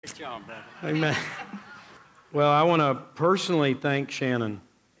Good job, brother. Amen. Well, I want to personally thank Shannon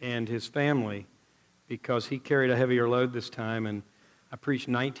and his family because he carried a heavier load this time, and I preached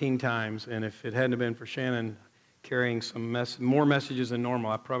 19 times, and if it hadn't been for Shannon carrying some more messages than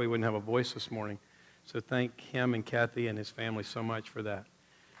normal, I probably wouldn't have a voice this morning. So thank him and Kathy and his family so much for that.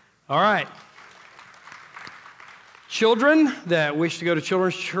 All right. Children that wish to go to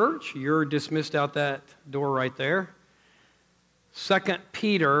Children's Church, you're dismissed out that door right there. 2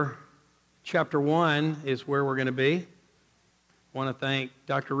 Peter chapter 1 is where we're going to be. I want to thank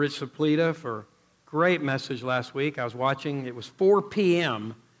Dr. Rich Saplita for a great message last week. I was watching, it was 4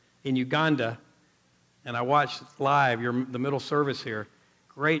 p.m. in Uganda, and I watched live the middle service here.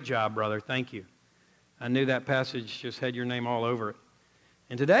 Great job, brother. Thank you. I knew that passage just had your name all over it.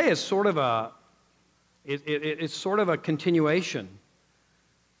 And today is sort of it's sort of a continuation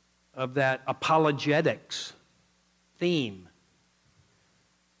of that apologetics theme.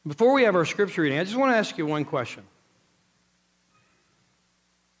 Before we have our scripture reading, I just want to ask you one question.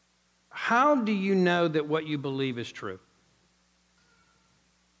 How do you know that what you believe is true?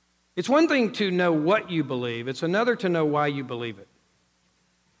 It's one thing to know what you believe. It's another to know why you believe it.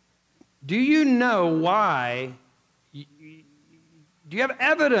 Do you know why? Do you have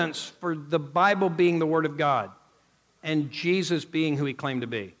evidence for the Bible being the Word of God and Jesus being who He claimed to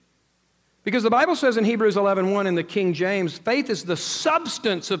be? Because the Bible says in Hebrews 11:1 in the King James, faith is the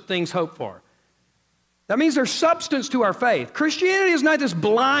substance of things hoped for. That means there's substance to our faith. Christianity is not this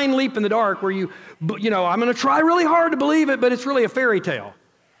blind leap in the dark where I'm going to try really hard to believe it, but it's really a fairy tale.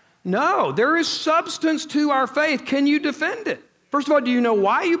 No, there is substance to our faith. Can you defend it? First of all, do you know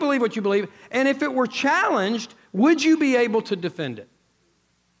why you believe what you believe? And if it were challenged, would you be able to defend it?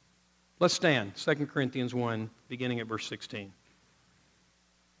 Let's stand. 2 Corinthians 1, beginning at verse 16.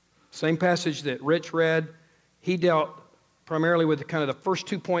 Same passage that Rich read. He dealt primarily with kind of the first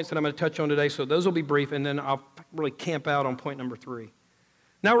 2 points that I'm going to touch on today, so those will be brief, and then I'll really camp out on point number 3.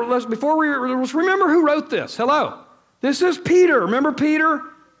 Now, let's remember who wrote this. Hello. This is Peter. Remember Peter?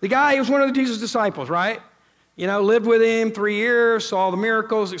 The guy who was one of Jesus' disciples, right? Lived with him 3 years, saw the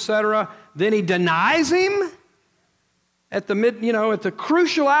miracles, etc. Then he denies him at the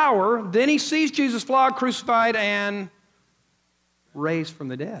crucial hour. Then he sees Jesus flogged, crucified, and raised from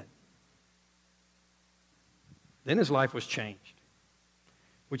the dead. Then his life was changed,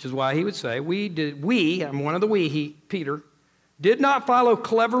 which is why he would say, I'm one of the Peter, did not follow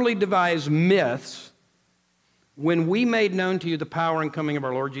cleverly devised myths when we made known to you the power and coming of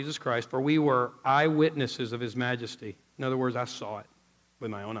our Lord Jesus Christ, for we were eyewitnesses of His majesty. In other words, I saw it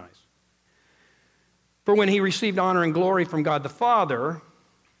with my own eyes. For when He received honor and glory from God the Father,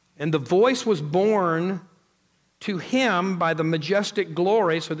 and the voice was borne to Him by the majestic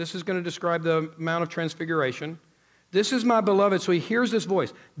glory, so this is going to describe the Mount of Transfiguration. This is my beloved, so he hears this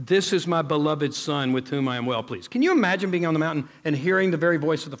voice. This is my beloved Son with whom I am well pleased. Can you imagine being on the mountain and hearing the very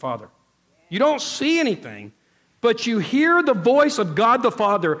voice of the Father? You don't see anything, but you hear the voice of God the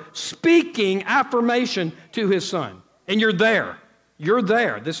Father speaking affirmation to His Son. And you're there. You're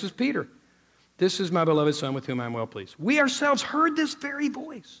there. This is Peter. This is my beloved Son with whom I am well pleased. We ourselves heard this very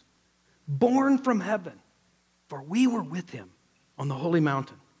voice, born from heaven, for we were with Him on the holy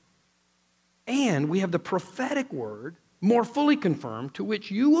mountain. And we have the prophetic word more fully confirmed, to which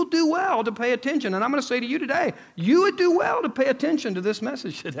you will do well to pay attention. And I'm going to say to you today, you would do well to pay attention to this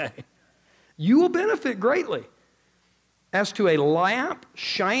message today. You will benefit greatly. As to a lamp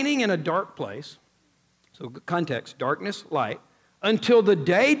shining in a dark place, so context, darkness, light, until the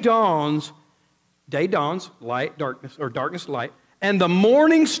day dawns, light, darkness, or darkness, light, and the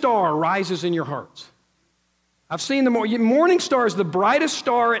morning star rises in your hearts. I've seen the morning star is the brightest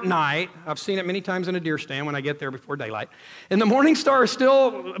star at night. I've seen it many times in a deer stand when I get there before daylight. And the morning star is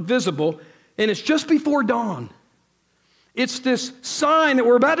still visible, and it's just before dawn. It's this sign that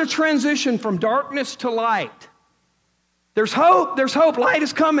we're about to transition from darkness to light. There's hope. There's hope. Light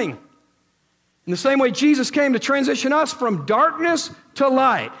is coming. In the same way Jesus came to transition us from darkness to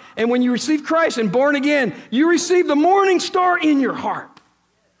light. And when you receive Christ and born again, you receive the morning star in your heart.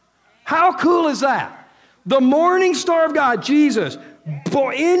 How cool is that? The morning star of God, Jesus,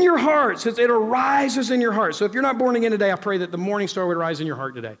 in your heart, says it arises in your heart. So if you're not born again today, I pray that the morning star would rise in your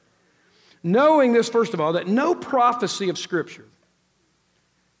heart today. Knowing this, first of all, that no prophecy of Scripture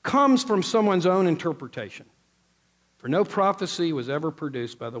comes from someone's own interpretation. For no prophecy was ever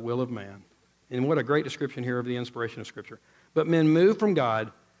produced by the will of man. And what a great description here of the inspiration of Scripture. But men moved from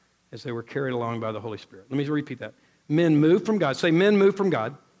God as they were carried along by the Holy Spirit. Let me repeat that. Men moved from God. Say, men moved from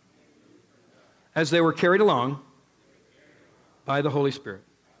God as they were carried along by the Holy Spirit.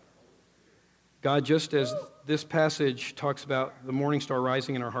 God, just as this passage talks about the morning star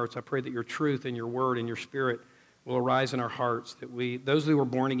rising in our hearts. I pray that your truth and your word and your spirit will arise in our hearts, that those who are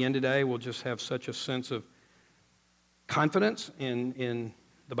born again today will just have such a sense of confidence in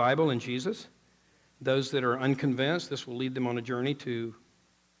the Bible and Jesus. Those that are unconvinced, this will lead them on a journey to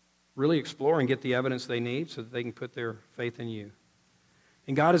really explore and get the evidence they need so that they can put their faith in you.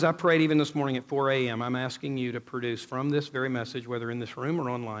 And God, as I prayed even this morning at 4 a.m., I'm asking you to produce from this very message, whether in this room or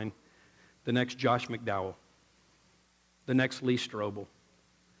online, the next Josh McDowell, the next Lee Strobel,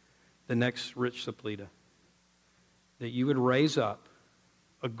 the next Rich Saplita, that you would raise up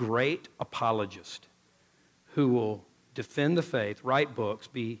a great apologist who will defend the faith, write books,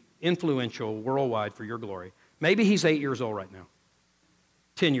 be influential worldwide for your glory. Maybe he's 8 years old right now,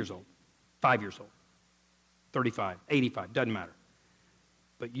 10 years old, 5 years old, 35, 85, doesn't matter.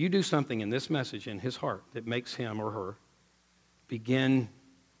 But you do something in this message in his heart that makes him or her begin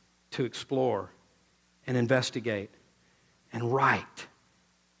to explore and investigate and write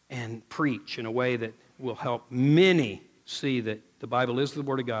and preach in a way that will help many see that the Bible is the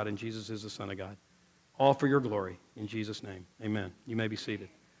Word of God and Jesus is the Son of God. All for your glory. In Jesus' name, amen. You may be seated.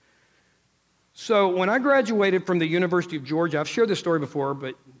 So when I graduated from the University of Georgia, I've shared this story before,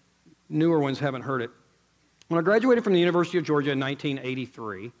 but newer ones haven't heard it. When I graduated from the University of Georgia in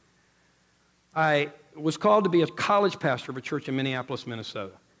 1983, I was called to be a college pastor of a church in Minneapolis,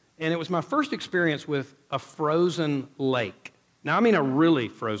 Minnesota. And it was my first experience with a frozen lake. Now, I mean a really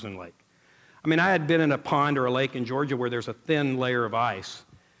frozen lake. I mean, I had been in a pond or a lake in Georgia where there's a thin layer of ice,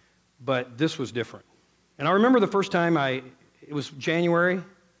 but this was different. And I remember the first time it was January, it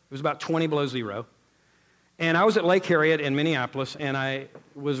was about 20 below zero, and I was at Lake Harriet in Minneapolis, and I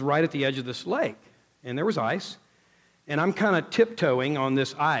was right at the edge of this lake, and there was ice, and I'm kind of tiptoeing on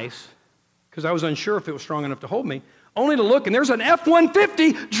this ice because I was unsure if it was strong enough to hold me, only to look, and there's an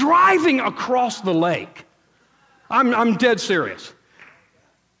F-150 driving across the lake. I'm dead serious.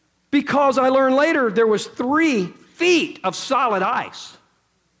 Because I learned later there was 3 feet of solid ice,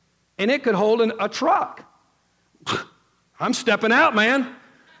 and it could hold a truck. I'm stepping out, man.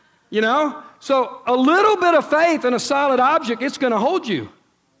 You know? So a little bit of faith in a solid object, it's going to hold you.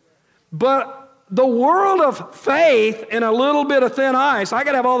 But the world of faith in a little bit of thin ice, I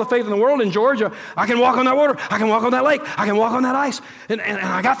got to have all the faith in the world in Georgia. I can walk on that water. I can walk on that lake. I can walk on that ice. And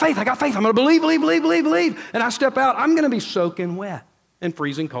I got faith. I'm going to believe. And I step out. I'm going to be soaking wet and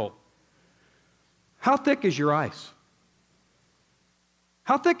freezing cold. How thick is your ice?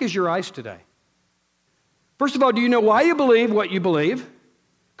 How thick is your ice today? First of all, do you know why you believe what you believe?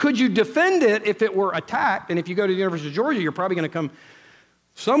 Could you defend it if it were attacked? And if you go to the University of Georgia, you're probably going to come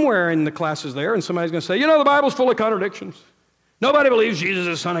somewhere in the classes there, and somebody's going to say, you know, the Bible's full of contradictions. Nobody believes Jesus is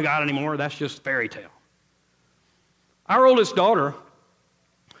the Son of God anymore. That's just fairy tale. Our oldest daughter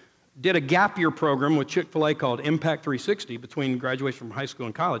did a gap year program with Chick-fil-A called Impact 360 between graduation from high school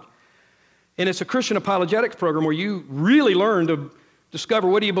and college. And it's a Christian apologetics program where you really learn to discover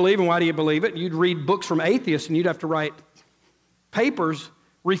what do you believe and why do you believe it. You'd read books from atheists, and you'd have to write papers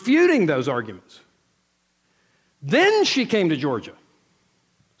refuting those arguments. Then she came to Georgia.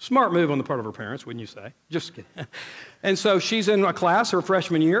 Smart move on the part of her parents, wouldn't you say? Just kidding. And so she's in a class her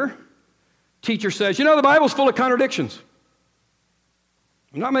freshman year. Teacher says, you know, the Bible's full of contradictions.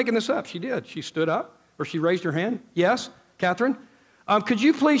 I'm not making this up. She did. She stood up, or she raised her hand. Yes, Catherine? Could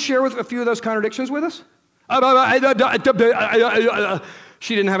you please share with a few of those contradictions with us?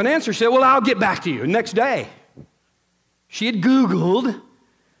 She didn't have an answer. She said, well, I'll get back to you. Next day, she had Googled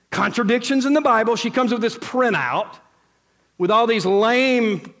contradictions in the Bible. She comes with this printout with all these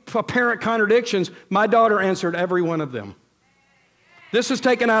lame apparent contradictions. My daughter answered every one of them. This is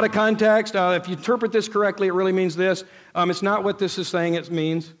taken out of context. If you interpret this correctly, it really means this. It's not what this is saying it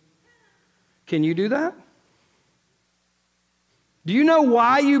means. Can you do that? Do you know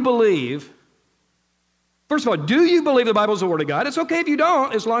why you believe? First of all, do you believe the Bible is the Word of God? It's okay if you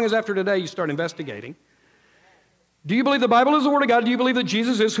don't, as long as after today you start investigating. Do you believe the Bible is the Word of God? Do you believe that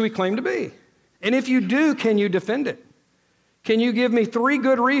Jesus is who He claimed to be? And if you do, can you defend it? Can you give me 3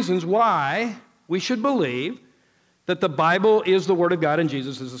 good reasons why we should believe that the Bible is the Word of God and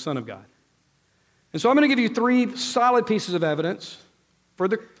Jesus is the Son of God? And so I'm going to give you 3 solid pieces of evidence for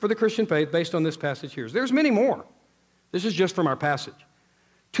the Christian faith based on this passage here. There's many more. This is just from our passage.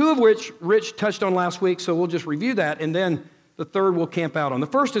 2 of which Rich touched on last week, so we'll just review that, and then the 3rd we'll camp out on. The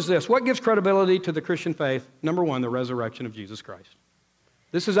first is this: what gives credibility to the Christian faith? Number 1, the resurrection of Jesus Christ.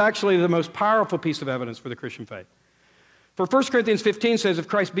 This is actually the most powerful piece of evidence for the Christian faith. For 1 Corinthians 15 says, if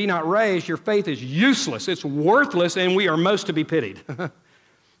Christ be not raised, your faith is useless, it's worthless, and we are most to be pitied.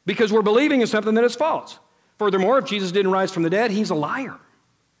 Because we're believing in something that is false. Furthermore, if Jesus didn't rise from the dead, He's a liar.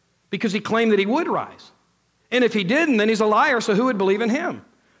 Because He claimed that He would rise. And if he didn't, then he's a liar, so who would believe in him?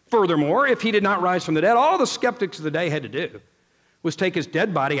 Furthermore, if he did not rise from the dead, all the skeptics of the day had to do was take his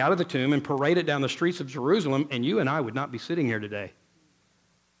dead body out of the tomb and parade it down the streets of Jerusalem, and you and I would not be sitting here today.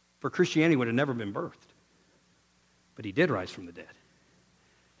 For Christianity would have never been birthed. But he did rise from the dead.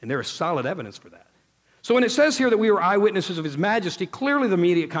 And there is solid evidence for that. So when it says here that we were eyewitnesses of his majesty, clearly the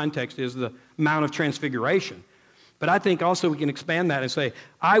immediate context is the Mount of Transfiguration. But I think also we can expand that and say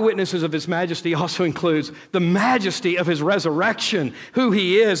eyewitnesses of his majesty also includes the majesty of his resurrection, who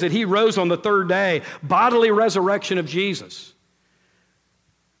he is, that he rose on the third day, bodily resurrection of Jesus.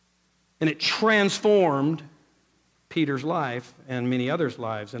 And it transformed Peter's life and many others'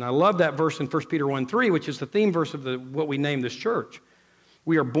 lives. And I love that verse in 1 Peter 1:3, which is the theme verse of what we name this church.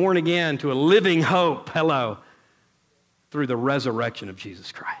 We are born again to a living hope, through the resurrection of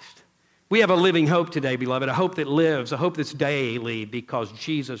Jesus Christ. We have a living hope today, beloved, a hope that lives, a hope that's daily because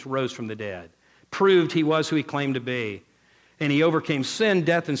Jesus rose from the dead, proved he was who he claimed to be, and he overcame sin,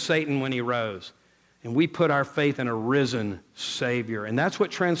 death, and Satan when he rose. And we put our faith in a risen Savior. And that's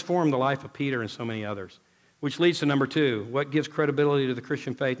what transformed the life of Peter and so many others, which leads to number two, what gives credibility to the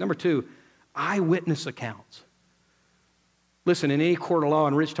Christian faith. Number two, eyewitness accounts. Listen, in any court of law,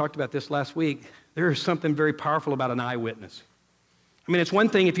 and Rich talked about this last week, there is something very powerful about an eyewitness. I mean, it's one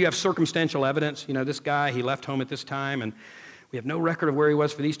thing if you have circumstantial evidence. You know, this guy, he left home at this time, and we have no record of where he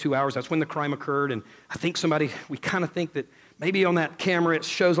was for these 2 hours. That's when the crime occurred, and I think we kind of think that maybe on that camera it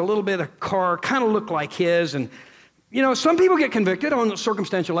shows a little bit of car, kind of looked like his, and, you know, some people get convicted on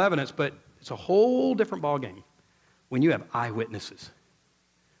circumstantial evidence, but it's a whole different ballgame when you have eyewitnesses.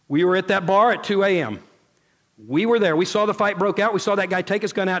 We were at that bar at 2 a.m. We were there. We saw the fight broke out. We saw that guy take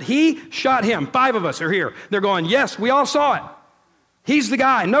his gun out. He shot him. 5 of us are here. They're going, yes, we all saw it. He's the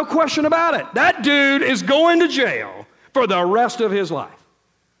guy. No question about it. That dude is going to jail for the rest of his life.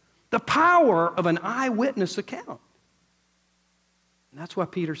 The power of an eyewitness account. And that's why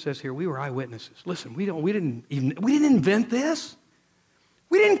Peter says here, we were eyewitnesses. Listen, we didn't invent this.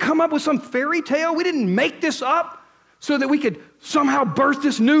 We didn't come up with some fairy tale. We didn't make this up so that we could somehow birth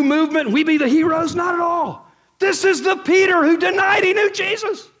this new movement and we be the heroes. Not at all. This is the Peter who denied he knew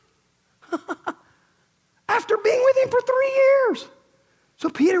Jesus after being with him for 3 years. So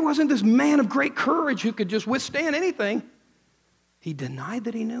Peter wasn't this man of great courage who could just withstand anything. He denied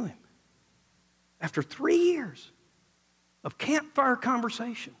that he knew him. After 3 years of campfire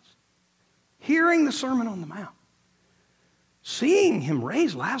conversations, hearing the Sermon on the Mount, seeing him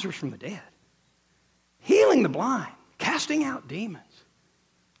raise Lazarus from the dead, healing the blind, casting out demons.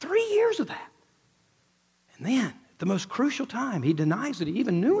 3 years of that. And then, at the most crucial time, he denies that he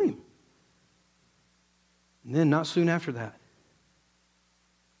even knew him. And then, not soon after that,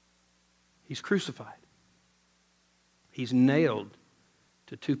 he's crucified. He's nailed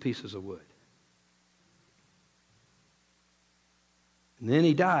to 2 pieces of wood. And then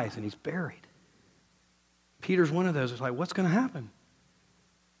he dies and he's buried. Peter's one of those. It's like, what's going to happen?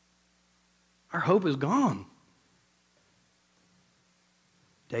 Our hope is gone.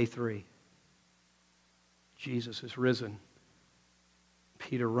 Day 3. Jesus is risen.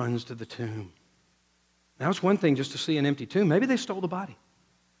 Peter runs to the tomb. Now it's one thing just to see an empty tomb. Maybe they stole the body.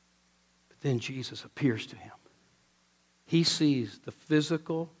 But then Jesus appears to him. He sees the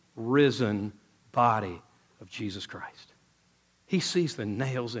physical, risen body of Jesus Christ. He sees the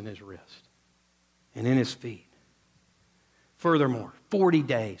nails in his wrist and in his feet. Furthermore, 40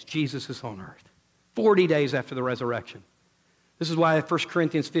 days Jesus is on earth. 40 days after the resurrection. This is why 1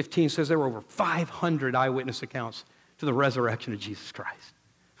 Corinthians 15 says there were over 500 eyewitness accounts to the resurrection of Jesus Christ.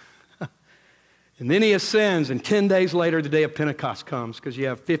 And then he ascends, and 10 days later, the day of Pentecost comes, because you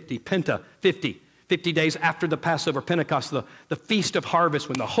have 50 days after the Passover, Pentecost, the feast of harvest,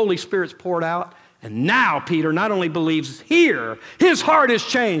 when the Holy Spirit's poured out. And now Peter not only believes here, his heart is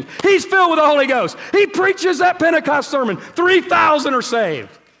changed. He's filled with the Holy Ghost. He preaches that Pentecost sermon. 3,000 are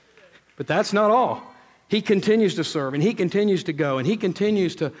saved. But that's not all. He continues to serve, and he continues to go, and he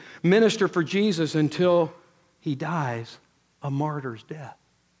continues to minister for Jesus until he dies a martyr's death.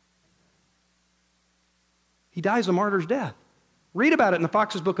 He dies a martyr's death. Read about it in the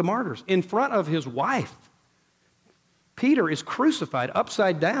Fox's Book of Martyrs. In front of his wife, Peter is crucified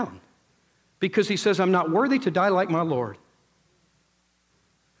upside down because he says, I'm not worthy to die like my Lord.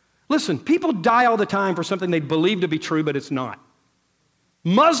 Listen, people die all the time for something they believe to be true, but it's not.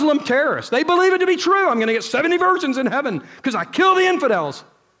 Muslim terrorists, they believe it to be true. I'm going to get 70 virgins in heaven because I kill the infidels.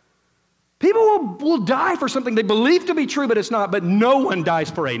 People will die for something they believe to be true, but it's not. But no one dies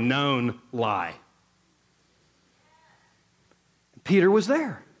for a known lie. Peter was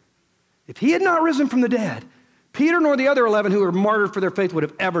there. If he had not risen from the dead, Peter nor the other 11 who were martyred for their faith would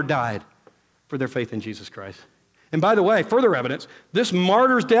have ever died for their faith in Jesus Christ. And by the way, further evidence, this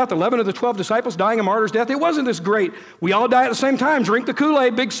martyr's death, 11 of the 12 disciples dying a martyr's death, it wasn't this great, we all die at the same time, drink the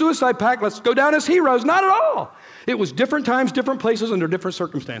Kool-Aid, big suicide pact, let's go down as heroes. Not at all. It was different times, different places, under different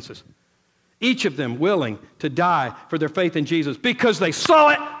circumstances. Each of them willing to die for their faith in Jesus because they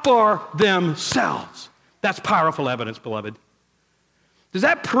saw it for themselves. That's powerful evidence, beloved. Does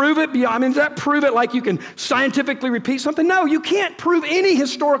that prove it? Does that prove it like you can scientifically repeat something? No, you can't prove any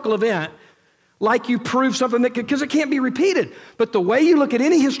historical event like you prove something because it can't be repeated. But the way you look at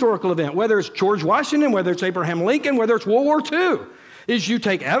any historical event, whether it's George Washington, whether it's Abraham Lincoln, whether it's World War II, is you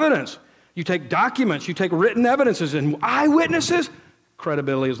take evidence, you take documents, you take written evidences and eyewitnesses.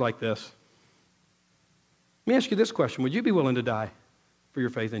 Credibility is like this. Let me ask you this question. Would you be willing to die for your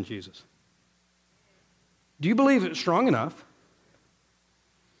faith in Jesus? Do you believe it's strong enough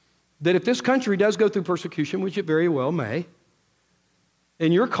that if this country does go through persecution, which it very well may,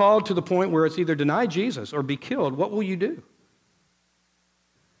 and you're called to the point where it's either deny Jesus or be killed, what will you do?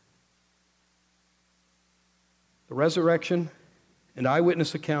 The resurrection and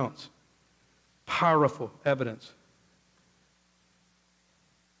eyewitness accounts, powerful evidence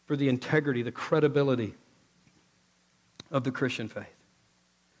for the integrity, the credibility of the Christian faith.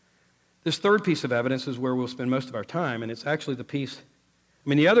 This third piece of evidence is where we'll spend most of our time, and it's actually the piece,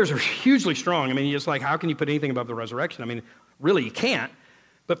 the others are hugely strong. It's like, how can you put anything above the resurrection? Really, you can't.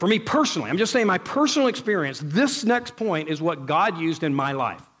 But for me personally, I'm just saying my personal experience, this next point is what God used in my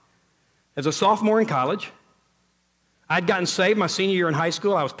life. As a sophomore in college, I'd gotten saved my senior year in high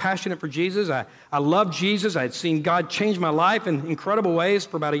school. I was passionate for Jesus. I loved Jesus. I had seen God change my life in incredible ways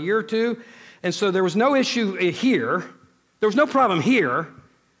for about a year or two. And so there was no issue here. There was no problem here.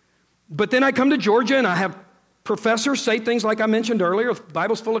 But then I come to Georgia and I have professors say things like I mentioned earlier. The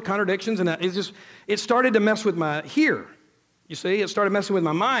Bible's full of contradictions, and it started to mess with my here. You see, it started messing with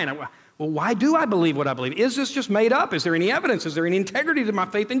my mind. Well, why do I believe what I believe? Is this just made up? Is there any evidence? Is there any integrity to my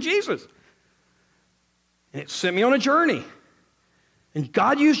faith in Jesus? And it sent me on a journey. And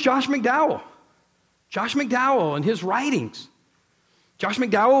God used Josh McDowell. Josh McDowell and his writings. Josh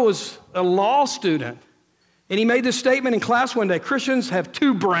McDowell was a law student. And he made this statement in class one day: Christians have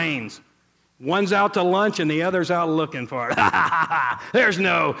two brains. One's out to lunch and the other's out looking for it. There's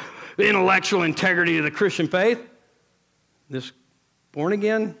no intellectual integrity to the Christian faith. This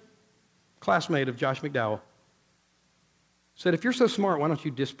born-again classmate of Josh McDowell said, if you're so smart, why don't you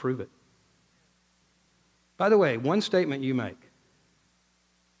disprove it? By the way, one statement you make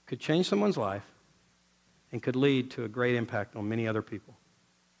could change someone's life and could lead to a great impact on many other people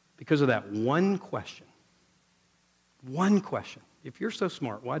because of that one question. One question. If you're so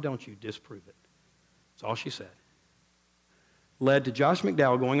smart, why don't you disprove it? That's all she said. Led to Josh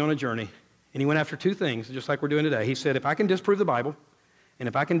McDowell going on a journey, and he went after two things, just like we're doing today. He said, if I can disprove the Bible, and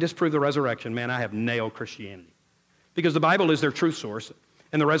if I can disprove the resurrection, man, I have nailed Christianity. Because the Bible is their truth source,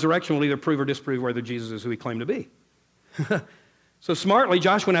 and the resurrection will either prove or disprove whether Jesus is who he claimed to be. So smartly,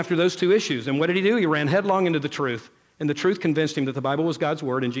 Josh went after those two issues, and what did he do? He ran headlong into the truth. And the truth convinced him that the Bible was God's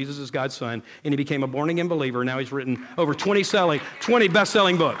word and Jesus is God's son. And he became a born-again believer. Now he's written over 20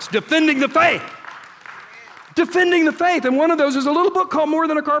 best-selling books. Defending the faith. Defending the faith. And one of those is a little book called More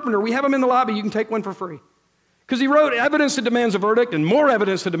Than a Carpenter. We have them in the lobby. You can take one for free. Because he wrote Evidence That Demands a Verdict and More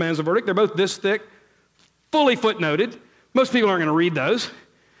Evidence That Demands a Verdict. They're both this thick, fully footnoted. Most people aren't going to read those.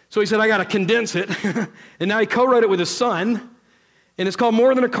 So he said, I got to condense it. And now he co-wrote it with his son. And it's called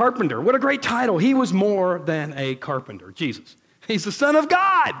More Than a Carpenter. What a great title. He was more than a carpenter, Jesus. He's the Son of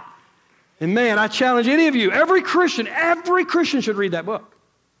God. And man, I challenge any of you, every Christian should read that book.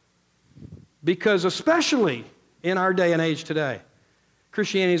 Because especially in our day and age today,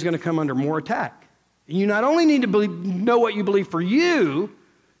 Christianity is going to come under more attack. And you not only need to know what you believe for you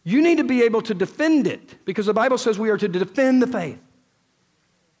need to be able to defend it. Because the Bible says we are to defend the faith.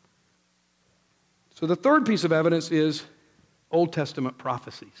 So the third piece of evidence is Old Testament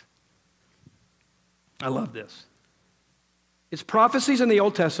prophecies. I love this. It's prophecies in the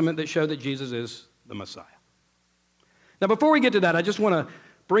Old Testament that show that Jesus is the Messiah. Now, before we get to that, I just want to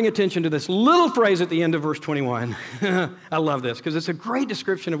bring attention to this little phrase at the end of verse 21. I love this because it's a great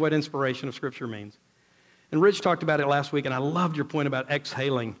description of what inspiration of Scripture means. And Rich talked about it last week, and I loved your point about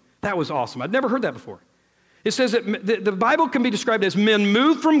exhaling. That was awesome. I'd never heard that before. It says that the Bible can be described as men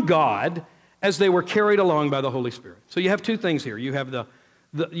moved from God as they were carried along by the Holy Spirit. So you have two things here. You have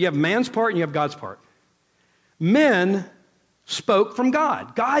you have man's part and you have God's part. Men spoke from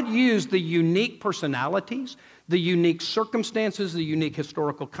God. God used the unique personalities, the unique circumstances, the unique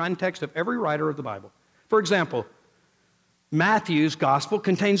historical context of every writer of the Bible. For example, Matthew's gospel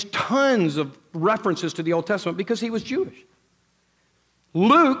contains tons of references to the Old Testament because he was Jewish.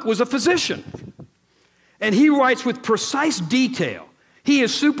 Luke was a physician, and he writes with precise detail. He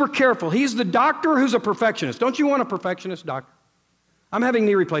is super careful. He's the doctor who's a perfectionist. Don't you want a perfectionist doctor? I'm having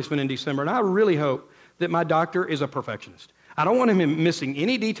knee replacement in December, and I really hope that my doctor is a perfectionist. I don't want him missing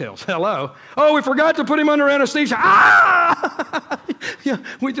any details. Hello. Oh, we forgot to put him under anesthesia. Ah! Yeah,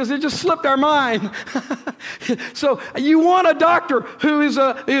 it just slipped our mind. So you want a doctor who's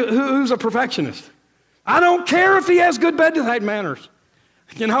a perfectionist. I don't care if he has good bedside manners.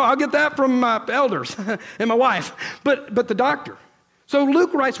 I'll get that from my elders and my wife. But the doctor. So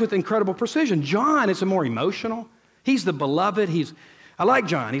Luke writes with incredible precision. John is more emotional. He's the beloved. I like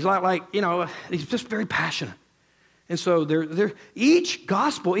John. He's he's just very passionate. And so each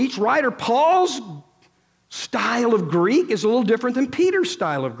gospel, each writer, Paul's style of Greek is a little different than Peter's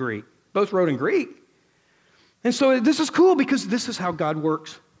style of Greek. Both wrote in Greek. And so this is cool because this is how God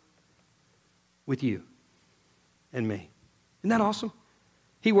works with you and me. Isn't that awesome?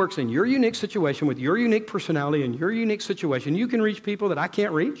 He works in your unique situation with your unique personality and your unique situation. You can reach people that I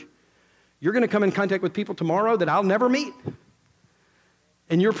can't reach. You're going to come in contact with people tomorrow that I'll never meet.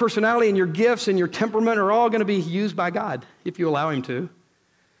 And your personality and your gifts and your temperament are all going to be used by God if you allow him to.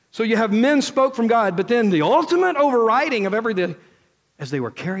 So you have men spoke from God, but then the ultimate overriding of everything as they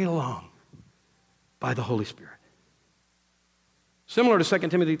were carried along by the Holy Spirit. Similar to 2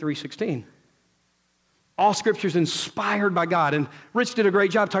 Timothy 3:16. All Scripture is inspired by God. And Rich did a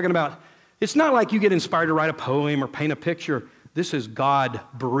great job talking about, it's not like you get inspired to write a poem or paint a picture. This is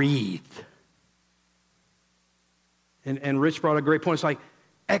God-breathed. And Rich brought a great point. It's like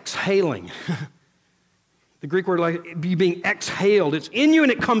exhaling. The Greek word like being exhaled. It's in you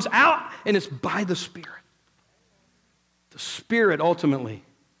and it comes out and it's by the Spirit. The Spirit ultimately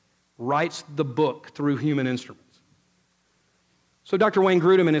writes the book through human instruments. So Dr. Wayne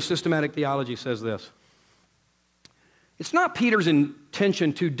Grudem in his systematic theology says this. It's not Peter's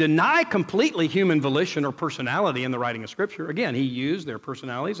intention to deny completely human volition or personality in the writing of Scripture. Again, he used their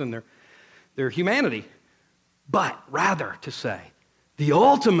personalities and their humanity. But rather to say, the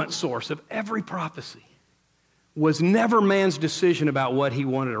ultimate source of every prophecy was never man's decision about what he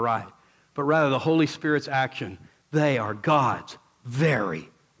wanted to write, but rather the Holy Spirit's action. They are God's very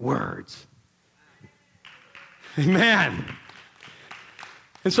words. Amen.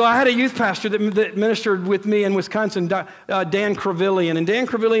 And so I had a youth pastor that ministered with me in Wisconsin, Dan Crevillian. And Dan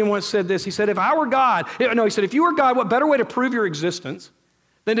Crevillian once said this. He said, if you were God, what better way to prove your existence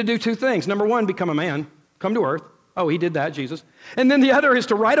than to do two things? Number one, become a man. Come to earth. Oh, he did that, Jesus. And then the other is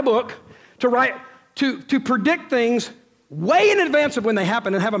to write a book, to predict things way in advance of when they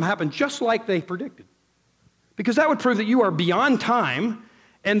happen and have them happen just like they predicted. Because that would prove that you are beyond time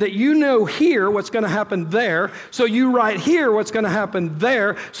and that you know here what's going to happen there, so you write here what's going to happen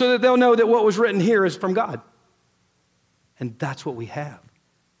there so that they'll know that what was written here is from God. And that's what we have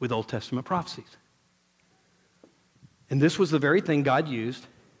with Old Testament prophecies. And this was the very thing God used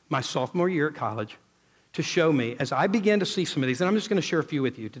my sophomore year at college to show me as I began to see some of these, and I'm just going to share a few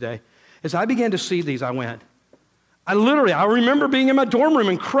with you today. As I began to see these, I remember being in my dorm room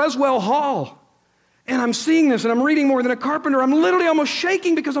in Creswell Hall, and I'm seeing this, and I'm reading more than a carpenter. I'm literally almost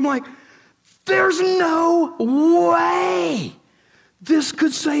shaking because I'm like, there's no way this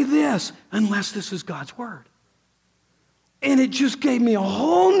could say this unless this is God's word. And it just gave me a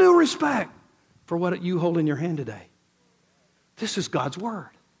whole new respect for what you hold in your hand today. This is God's word.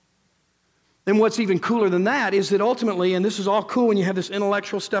 And what's even cooler than that is that ultimately, and this is all cool when you have this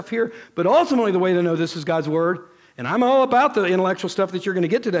intellectual stuff here, but ultimately the way to know this is God's word, and I'm all about the intellectual stuff that you're going to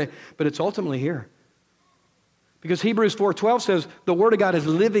get today, but it's ultimately here. Because Hebrews 4:12 says the word of God is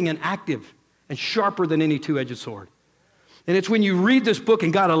living and active and sharper than any two-edged sword. And it's when you read this book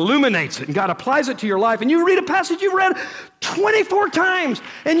and God illuminates it and God applies it to your life and you read a passage you've read 24 times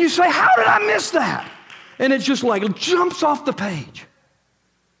and you say, how did I miss that? And it just like jumps off the page.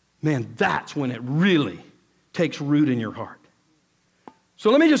 Man, that's when it really takes root in your heart. So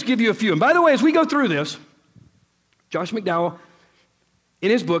let me just give you a few. And by the way, as we go through this, Josh McDowell,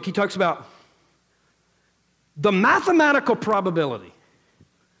 in his book, he talks about the mathematical probability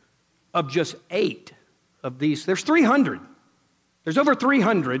of just 8 of these. There's 300. There's over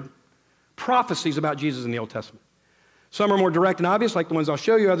 300 prophecies about Jesus in the Old Testament. Some are more direct and obvious, like the ones I'll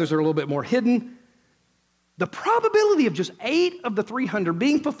show you. Others are a little bit more hidden. The probability of just 8 of the 300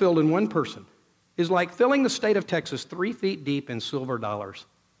 being fulfilled in one person is like filling the state of Texas 3 feet deep in silver dollars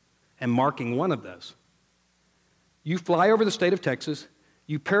and marking one of those. You fly over the state of Texas,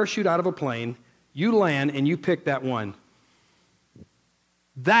 you parachute out of a plane, you land, and you pick that one.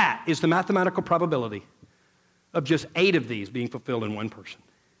 That is the mathematical probability of just 8 of these being fulfilled in one person.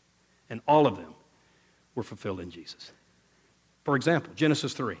 And all of them were fulfilled in Jesus. For example,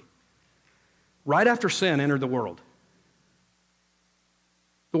 Genesis 3. Right after sin entered the world,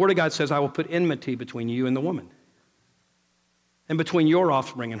 the Word of God says, I will put enmity between you and the woman, and between your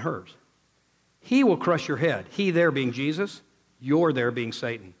offspring and hers. He will crush your head. He there being Jesus, you're there being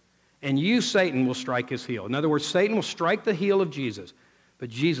Satan. And you, Satan, will strike his heel. In other words, Satan will strike the heel of Jesus, but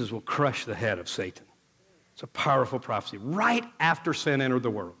Jesus will crush the head of Satan. It's a powerful prophecy. Right after sin entered the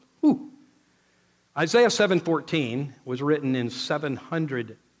world. Whew. Isaiah 7:14 was written in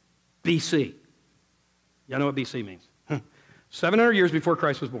 700 BC. Y'all know what BC means? 700 years before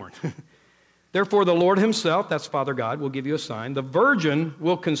Christ was born. Therefore, the Lord himself, that's Father God, will give you a sign. The virgin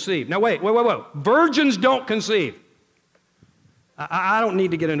will conceive. Now, wait. Virgins don't conceive. I don't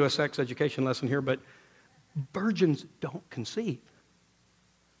need to get into a sex education lesson here, but virgins don't conceive.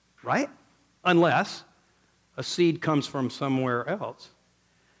 Right? Unless a seed comes from somewhere else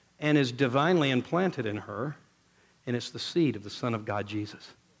and is divinely implanted in her, and it's the seed of the Son of God, Jesus.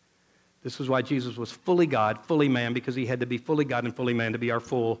 This is why Jesus was fully God, fully man, because he had to be fully God and fully man to be our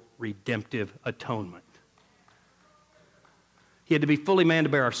full redemptive atonement. He had to be fully man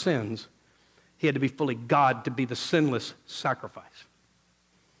to bear our sins. He had to be fully God to be the sinless sacrifice.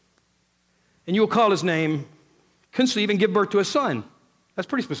 And you will call his name, conceive and give birth to a son. That's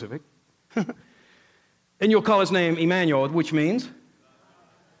pretty specific. And you'll call his name Emmanuel, which means,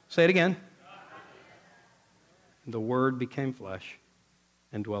 say it again. And the Word became flesh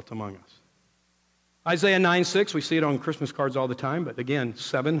and dwelt among us. Isaiah 9:6, we see it on Christmas cards all the time, but again,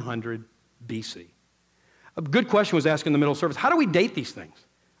 700 BC. A good question was asked in the middle service, how do we date these things?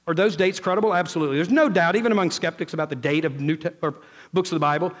 Are those dates credible? Absolutely. There's no doubt, even among skeptics, about the date of books of the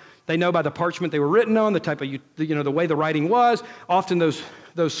Bible. They know by the parchment they were written on, the type of, the way the writing was. Often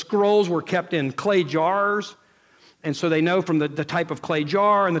those scrolls were kept in clay jars, and so they know from the type of clay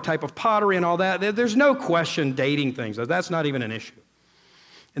jar and the type of pottery and all that. There's no question dating things. That's not even an issue.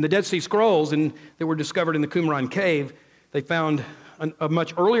 In the Dead Sea Scrolls that were discovered in the Qumran cave, they found a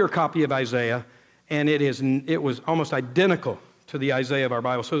much earlier copy of Isaiah, and it was almost identical to the Isaiah of our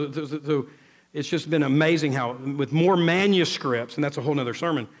Bible. So it's just been amazing how, with more manuscripts, and that's a whole other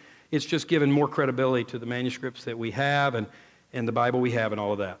sermon, it's just given more credibility to the manuscripts that we have and the Bible we have and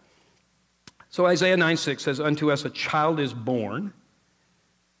all of that. So Isaiah 9:6 says, unto us a child is born,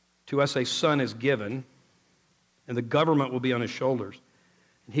 to us a son is given, and the government will be on his shoulders.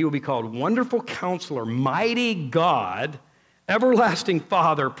 And he will be called Wonderful Counselor, Mighty God, Everlasting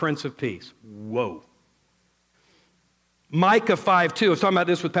Father, Prince of Peace. Whoa. Micah 5:2. I was talking about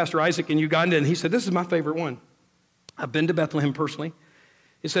this with Pastor Isaac in Uganda, and he said, this is my favorite one. I've been to Bethlehem personally.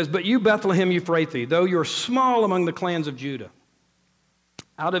 It says, but you, Bethlehem Euphrates, though you're small among the clans of Judah,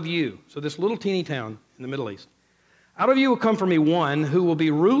 out of you, so this little teeny town in the Middle East, out of you will come for me one who will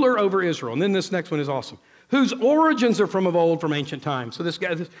be ruler over Israel. And then this next one is awesome. Whose origins are from of old, from ancient times. So this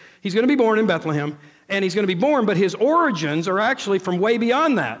guy, he's going to be born in Bethlehem, and he's going to be born, but his origins are actually from way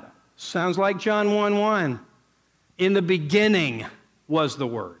beyond that. Sounds like John 1:1. In the beginning was the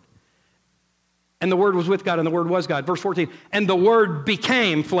Word. And the Word was with God, and the Word was God. Verse 14, and the Word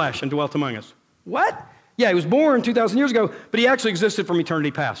became flesh and dwelt among us. What? Yeah, he was born 2,000 years ago, but he actually existed from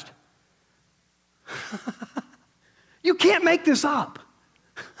eternity past. You can't make this up.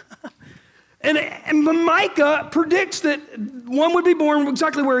 And Micah predicts that one would be born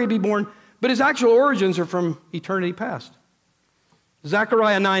exactly where he'd be born, but his actual origins are from eternity past.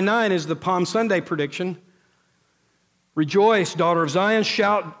 Zechariah 9:9 is the Palm Sunday prediction. Rejoice, daughter of Zion,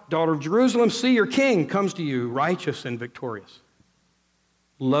 shout, daughter of Jerusalem, see your king comes to you, righteous and victorious,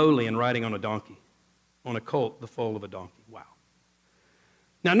 lowly and riding on a donkey, on a colt, the foal of a donkey. Wow.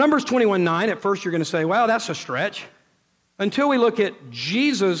 Now, Numbers 21:9, at first you're going to say, wow, that's a stretch. Until we look at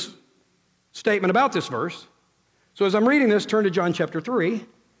Jesus' statement about this verse. So as I'm reading this, turn to John chapter 3.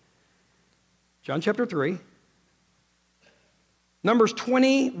 John chapter 3. Numbers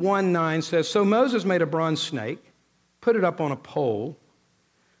 21:9 says, so Moses made a bronze snake, put it up on a pole.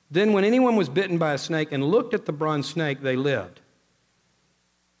 Then when anyone was bitten by a snake and looked at the bronze snake, they lived.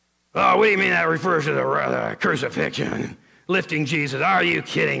 Oh, what do you mean that refers to the crucifixion? Lifting Jesus? Are you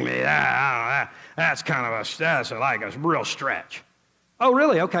kidding me? That's kind of that's like a real stretch. Oh,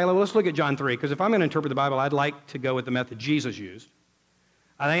 really? Okay, well, let's look at John 3, because if I'm going to interpret the Bible, I'd like to go with the method Jesus used.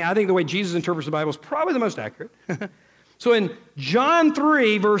 I think the way Jesus interprets the Bible is probably the most accurate. So in John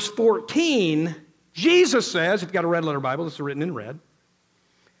 3, verse 14, Jesus says, if you've got a red letter Bible, this is written in red,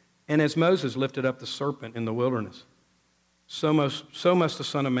 and as Moses lifted up the serpent in the wilderness, so must the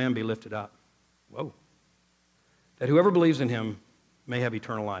Son of Man be lifted up. Whoa. That whoever believes in him may have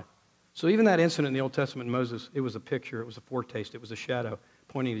eternal life. So even that incident in the Old Testament, Moses, it was a picture, it was a foretaste, it was a shadow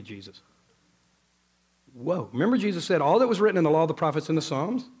pointing to Jesus. Whoa. Remember Jesus said, all that was written in the law, the prophets, and the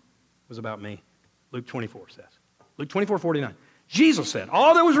Psalms was about me. Luke 24 says. Luke 24:49. Jesus said,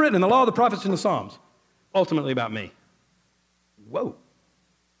 all that was written in the law, the prophets, and the Psalms, ultimately about me. Whoa.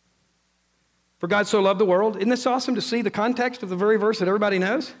 For God so loved the world. Isn't this awesome to see the context of the very verse that everybody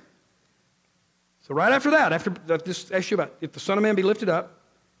knows? So right after that, after this issue about if the Son of Man be lifted up,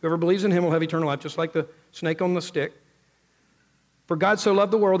 whoever believes in him will have eternal life, just like the snake on the stick. For God so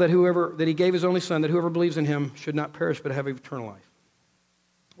loved the world that he gave his only Son, that whoever believes in him should not perish but have eternal life.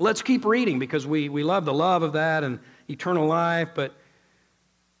 Let's keep reading because we love the love of that and eternal life, but,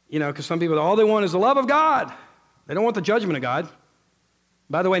 because some people, all they want is the love of God. They don't want the judgment of God.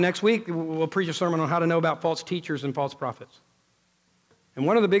 By the way, next week we'll preach a sermon on how to know about false teachers and false prophets. And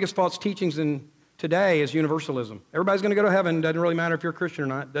one of the biggest false teachings today is universalism. Everybody's going to go to heaven. Doesn't really matter if you're a Christian or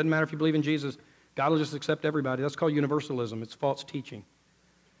not. Doesn't matter if you believe in Jesus. God will just accept everybody. That's called universalism. It's false teaching.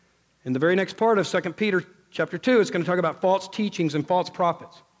 In the very next part of 2 Peter chapter 2, it's going to talk about false teachings and false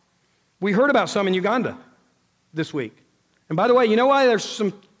prophets. We heard about some in Uganda this week. And by the way, you know why there's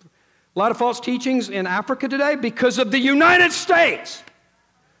a lot of false teachings in Africa today? Because of the United States.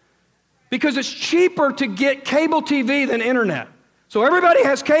 Because it's cheaper to get cable TV than internet. So everybody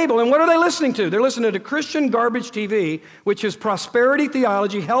has cable, and what are they listening to? They're listening to Christian garbage TV, which is prosperity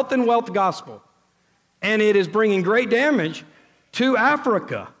theology, health and wealth gospel. And it is bringing great damage to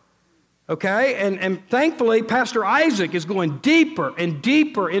Africa. Okay? And thankfully, Pastor Isaac is going deeper and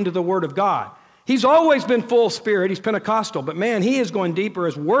deeper into the Word of God. He's always been full spirit. He's Pentecostal. But man, he is going deeper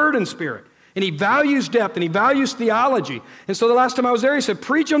as Word and Spirit. And he values depth, and he values theology. And so the last time I was there, he said,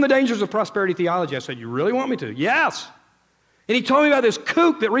 preach on the dangers of prosperity theology. I said, you really want me to? Yes. And he told me about this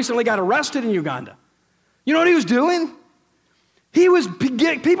kook that recently got arrested in Uganda. You know what he was doing?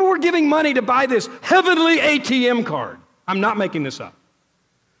 People were giving money to buy this heavenly ATM card. I'm not making this up.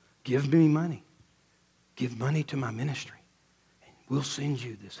 Give me money. Give money to my ministry. And we'll send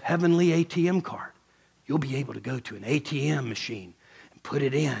you this heavenly ATM card. You'll be able to go to an ATM machine and put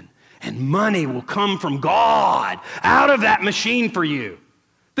it in. And money will come from God out of that machine for you.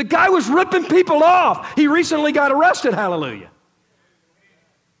 The guy was ripping people off. He recently got arrested, hallelujah.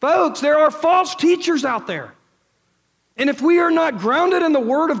 Folks, there are false teachers out there. And if we are not grounded in the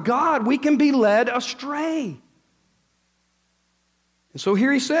Word of God, we can be led astray. And so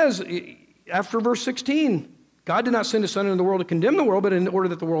here he says, after verse 16, God did not send his Son into the world to condemn the world, but in order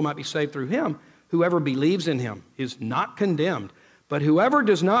that the world might be saved through him. Whoever believes in him is not condemned. But whoever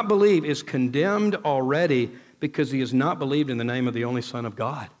does not believe is condemned already because he has not believed in the name of the only Son of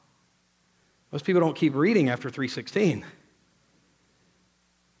God. Most people don't keep reading after 3:16.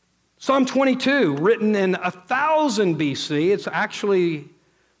 Psalm 22, written in 1000 BC. It's actually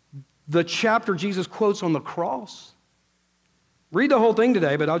the chapter Jesus quotes on the cross. Read the whole thing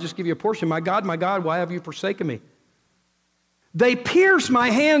today, but I'll just give you a portion. My God, why have you forsaken me? They pierced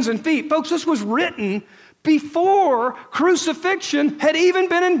my hands and feet. Folks, this was written before crucifixion had even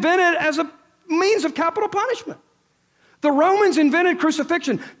been invented as a means of capital punishment. The Romans invented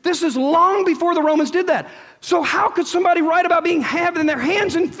crucifixion. This is long before the Romans did that. So how could somebody write about being having their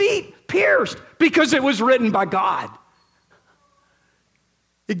hands and feet pierced? Because it was written by God.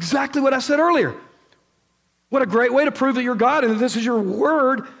 Exactly what I said earlier. What a great way to prove that you're God and that this is your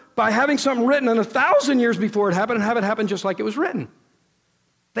word by having something written in 1,000 years before it happened and have it happen just like it was written.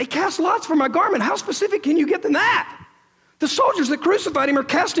 They cast lots for my garment. How specific can you get than that? The soldiers that crucified him are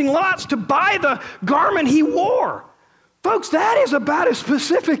casting lots to buy the garment he wore. Folks, that is about as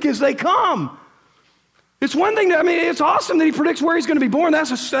specific as they come. It's one thing, it's awesome that he predicts where he's going to be born.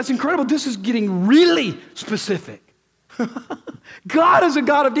 That's incredible. This is getting really specific. God is a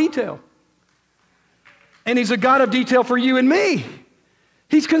God of detail. And he's a God of detail for you and me.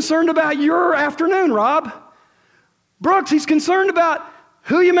 He's concerned about your afternoon, Rob. Brooks, he's concerned about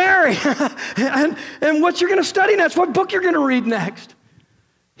who you marry and what you're going to study next, what book you're going to read next.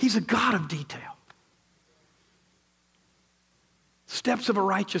 He's a God of detail. Steps of a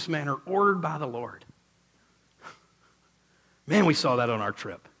righteous man are ordered by the Lord. Man, we saw that on our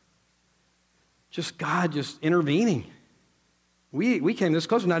trip. Just God just intervening. We came this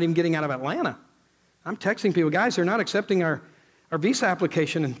close to not even getting out of Atlanta. I'm texting people, guys, they're not accepting our visa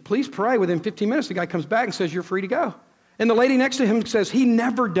application, and please pray. Within 15 minutes, the guy comes back and says, you're free to go. And the lady next to him says, he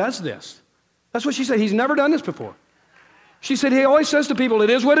never does this. That's what she said. He's never done this before. She said, he always says to people, it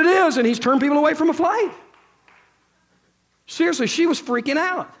is what it is, and he's turned people away from a flight. Seriously, she was freaking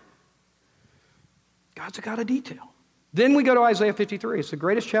out. God's a God of detail. Then we go to Isaiah 53. It's the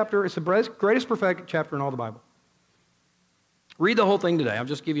greatest chapter. It's the greatest prophetic chapter in all the Bible. Read the whole thing today. I'll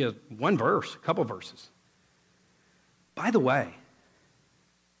just give you one verse, a couple verses. By the way,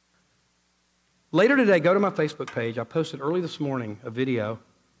 Later today, go to my Facebook page. I posted early this morning a video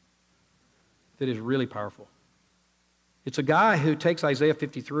that is really powerful. It's a guy who takes Isaiah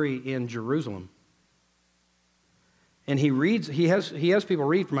 53 in Jerusalem, and he has people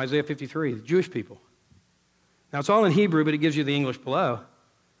read from Isaiah 53, the Jewish people. Now, it's all in Hebrew, but it gives you the English below.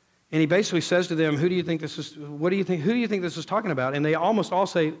 And he basically says to them, who do you think this is talking about? And they almost all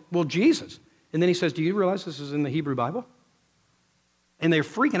say, well, Jesus. And then he says, do you realize this is in the Hebrew Bible? And they're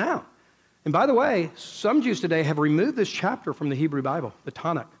freaking out. And by the way, some Jews today have removed this chapter from the Hebrew Bible, the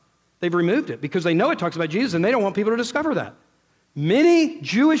Tanakh. They've removed it because they know it talks about Jesus and they don't want people to discover that. Many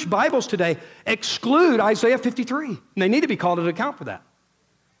Jewish Bibles today exclude Isaiah 53, and they need to be called to account for that.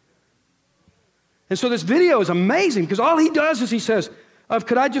 And so this video is amazing because all he does is he says,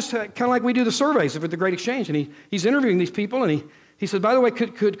 could I just, kind of like we do the surveys at the Great Exchange, and he's interviewing these people, and he says, by the way,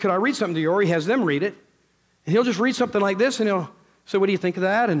 could I read something to you? Or he has them read it, and he'll just read something like this, and he'll say, what do you think of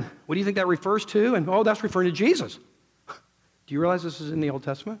that? And what do you think that refers to? And, oh, that's referring to Jesus. Do you realize this is in the Old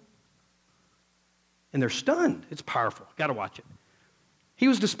Testament? And they're stunned. It's powerful. Got to watch it. He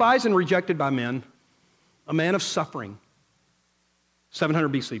was despised and rejected by men, a man of suffering.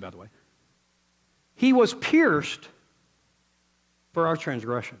 700 BC, by the way. He was pierced for our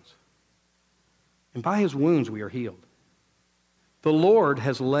transgressions, and by his wounds we are healed. The Lord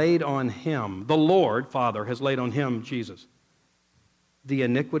has laid on him, the Lord, Father, has laid on him, Jesus, the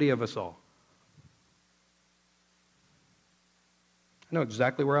iniquity of us all. I know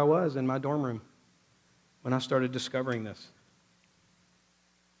exactly where I was in my dorm room when I started discovering this.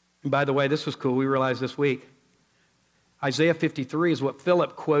 And by the way, this was cool. We realized this week, Isaiah 53 is what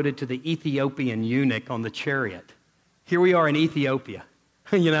Philip quoted to the Ethiopian eunuch on the chariot. Here we are in Ethiopia,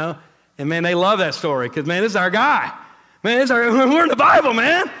 you know? And man, they love that story because, man, this is our guy. Man, we're in the Bible,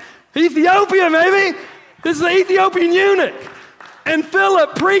 man. Ethiopia, maybe. This is the Ethiopian eunuch. And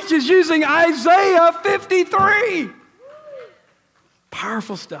Philip preaches using Isaiah 53.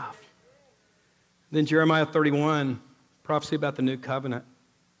 Powerful stuff. Then Jeremiah 31, prophecy about the new covenant.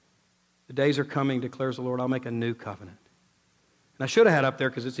 The days are coming, declares the Lord, I'll make a new covenant. And I should have had up there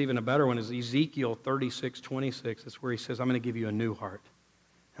because it's even a better one, is Ezekiel 36:26. That's where he says, I'm going to give you a new heart.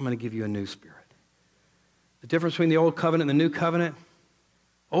 I'm going to give you a new spirit. The difference between the old covenant and the new covenant,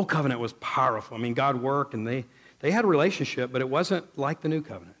 old covenant was powerful. I mean, God worked and they had a relationship, but it wasn't like the new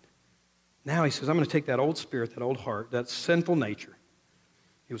covenant. Now he says, I'm going to take that old spirit, that old heart, that sinful nature.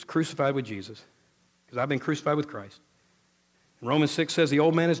 He was crucified with Jesus because I've been crucified with Christ. And Romans 6 says the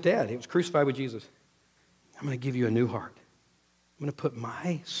old man is dead. He was crucified with Jesus. I'm going to give you a new heart. I'm going to put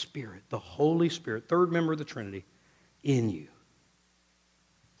my Spirit, the Holy Spirit, third member of the Trinity, in you.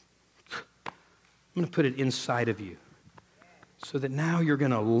 I'm going to put it inside of you so that now you're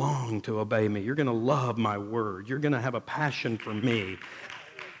going to long to obey me. You're going to love my word. You're going to have a passion for me.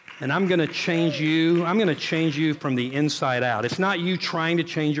 And I'm going to change you. I'm going to change you from the inside out. It's not you trying to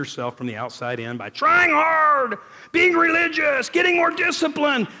change yourself from the outside in by trying hard, being religious, getting more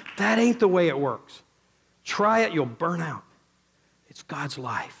disciplined. That ain't the way it works. Try it, you'll burn out. It's God's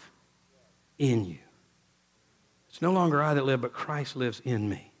life in you. It's no longer I that live, but Christ lives in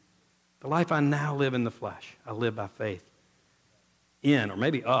me. The life I now live in the flesh, I live by faith in, or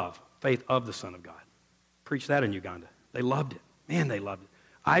maybe faith of the Son of God. Preach that in Uganda. They loved it. Man, they loved it.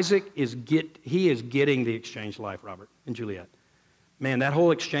 Isaac is getting the exchange life, Robert and Juliet. Man, that whole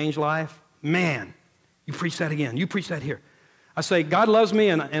exchange life, man, you preach that again. You preach that here. I say, God loves me,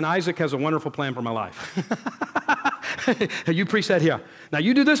 and Isaac has a wonderful plan for my life. You preach that here. Now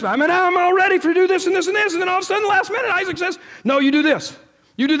you do this. I'm all ready to do this and this and this. And then all of a sudden, last minute, Isaac says, no, you do this.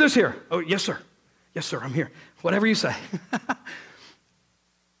 You do this here. Oh, yes, sir. Yes, sir, I'm here. Whatever you say.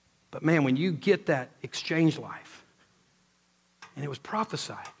 But man, when you get that exchange life, and it was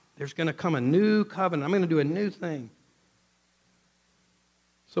prophesied, there's going to come a new covenant. I'm going to do a new thing.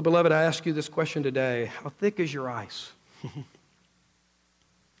 So, beloved, I ask you this question today. How thick is your ice?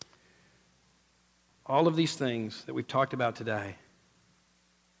 All of these things that we've talked about today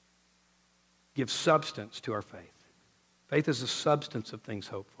give substance to our faith. Faith is the substance of things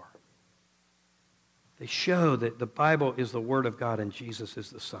hoped for. They show that the Bible is the Word of God and Jesus is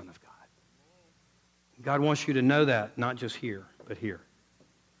the Son of God. God wants you to know that, not just here, but here.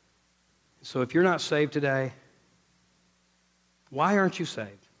 So if you're not saved today, why aren't you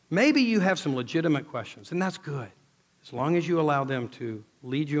saved? Maybe you have some legitimate questions, and that's good, as long as you allow them to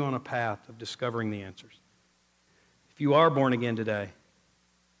lead you on a path of discovering the answers. If you are born again today,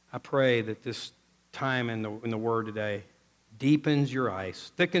 I pray that this time in the Word today deepens your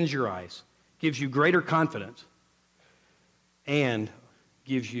ice, thickens your ice, gives you greater confidence, and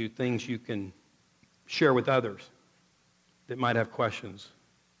gives you things you can share with others that might have questions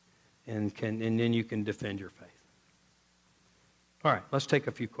and then you can defend your faith. All right, let's take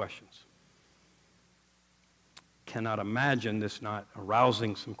a few questions. Cannot imagine this not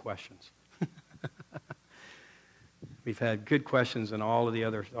arousing some questions. We've had good questions in all the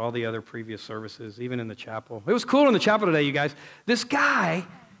other previous services, even in the chapel. It was cool in the chapel today, you guys. This guy,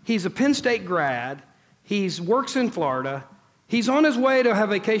 he's a Penn State grad. He works in Florida. He's on his way to have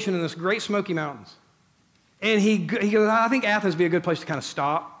vacation in this Great Smoky Mountains. And he goes, I think Athens would be a good place to kind of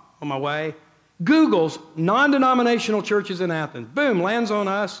stop on my way. Googles non-denominational churches in Athens. Boom, lands on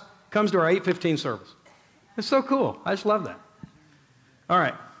us, comes to our 8:15 service. It's so cool. I just love that. All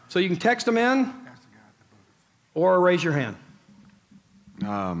right, so you can text them in or raise your hand.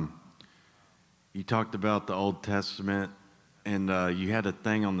 You talked about the Old Testament, and you had a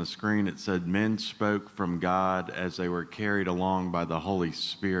thing on the screen that said men spoke from God as they were carried along by the Holy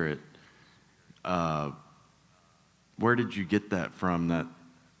Spirit. Where did you get that from?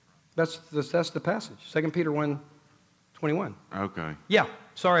 That's the passage, 2 Peter 1:21. Okay. Yeah,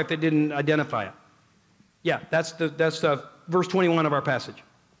 sorry if it didn't identify it. Yeah, that's verse 21 of our passage.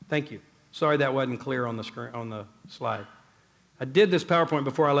 Thank you. Sorry that wasn't clear on the screen, on the slide. I did this PowerPoint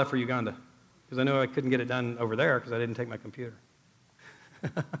before I left for Uganda because I knew I couldn't get it done over there because I didn't take my computer.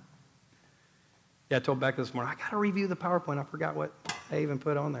 Yeah, I told Becca this morning, I got to review the PowerPoint. I forgot what I even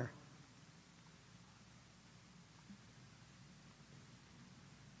put on there.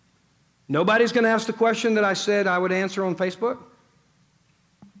 Nobody's going to ask the question that I said I would answer on Facebook?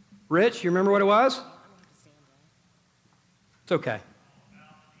 Rich, you remember what it was? It's okay.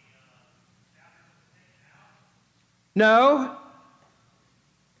 No.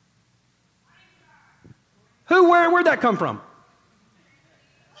 Where'd that come from?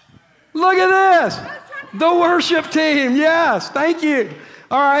 Look at this. The worship team. Yes, thank you.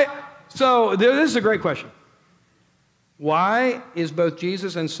 All right. So this is a great question. Why is both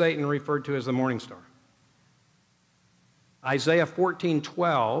Jesus and Satan referred to as the morning star? Isaiah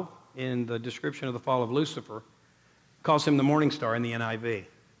 14:12, in the description of the fall of Lucifer, calls him the morning star in the NIV.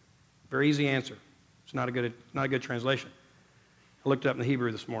 Very easy answer. It's not a good translation. I looked it up in the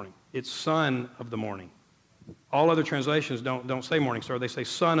Hebrew this morning. It's son of the morning. All other translations don't say morning star. They say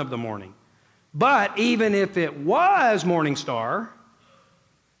son of the morning. But even if it was morning star,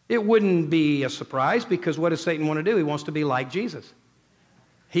 it wouldn't be a surprise because what does Satan want to do? He wants to be like Jesus.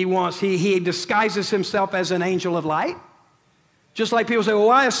 He disguises himself as an angel of light. Just like people say, well,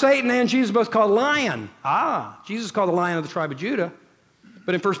 why is Satan and Jesus both called lion? Jesus is called the Lion of the tribe of Judah.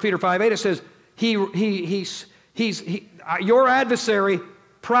 But in 1 Peter 5:8 it says, your adversary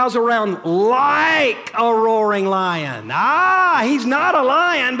prowls around like a roaring lion. He's not a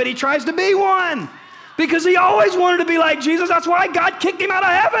lion, but he tries to be one. Because he always wanted to be like Jesus. That's why God kicked him out of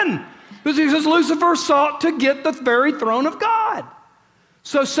heaven. Because he says Lucifer sought to get the very throne of God.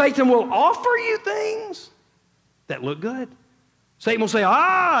 So Satan will offer you things that look good. Satan will say,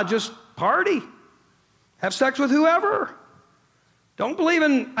 just party. Have sex with whoever. Don't believe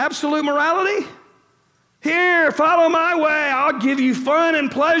in absolute morality. Here, follow my way. I'll give you fun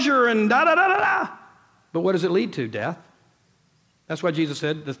and pleasure and da-da-da-da-da. But what does it lead to? Death. That's why Jesus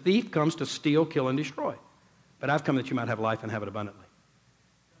said, the thief comes to steal, kill, and destroy. But I've come that you might have life and have it abundantly.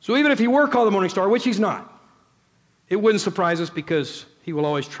 So even if he were called the morning star, which he's not, it wouldn't surprise us because he will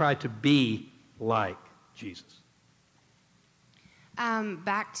always try to be like Jesus.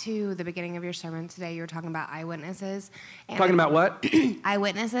 Back to the beginning of your sermon today, you were talking about eyewitnesses. Talking about what?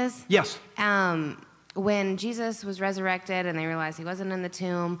 Eyewitnesses? Yes. When Jesus was resurrected and they realized he wasn't in the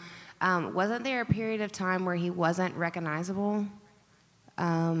tomb, wasn't there a period of time where he wasn't recognizable?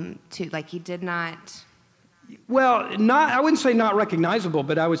 He did not... Well, I wouldn't say not recognizable,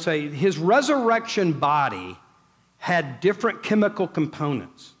 but I would say his resurrection body had different chemical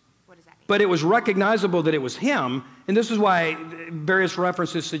components. What does that mean? But it was recognizable that it was him, and this is why various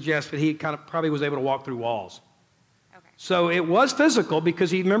references suggest that he kind of probably was able to walk through walls. Okay. So it was physical because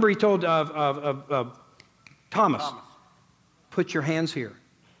he told Thomas, put your hands here.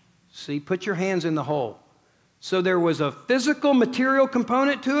 See, put your hands in the hole. So there was a physical material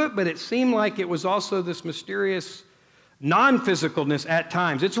component to it, but it seemed like it was also this mysterious non-physicalness at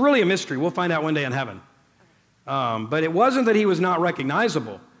times. It's really a mystery. We'll find out one day in heaven. But it wasn't that he was not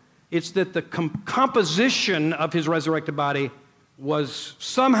recognizable. It's that the composition of his resurrected body was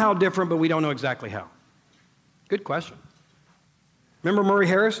somehow different, but we don't know exactly how. Good question. Remember Murray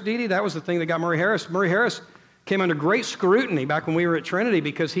Harris, Dee Dee? That was the thing that got Murray Harris. Murray Harris came under great scrutiny back when we were at Trinity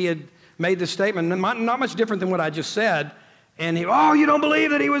because he had made this statement, not much different than what I just said. And you don't believe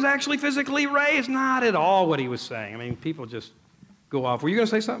that he was actually physically raised? Not at all what he was saying. I mean, people just go off. Were you going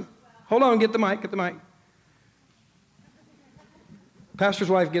to say something? Hold on, get the mic. pastor's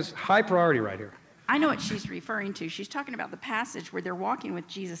wife gets high priority right here. I know what she's referring to. She's talking about the passage where they're walking with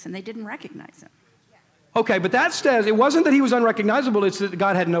Jesus and they didn't recognize him. Okay, but that says it wasn't that he was unrecognizable, it's that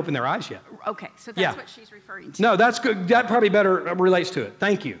God hadn't opened their eyes yet. Okay, so that's what she's referring to. No, that's good. That probably better relates to it.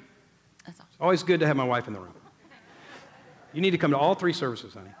 Thank you. That's all. It's always good to have my wife in the room. You need to come to all 3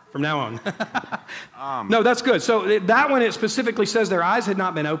 services, honey, from now on. No, that's good. So that one, it specifically says their eyes had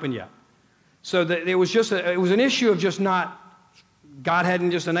not been opened yet. So that it was just it was an issue of just God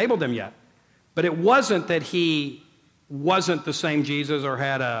hadn't just enabled them yet. But it wasn't that he wasn't the same Jesus or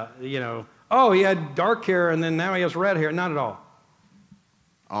had he had dark hair and then now he has red hair. Not at all.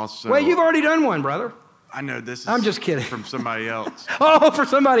 Also, Wait, you've already done one, brother. I know this is I'm just kidding. from somebody else. Oh, for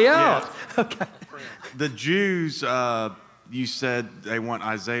somebody else. Yeah. Okay. The Jews, you said they want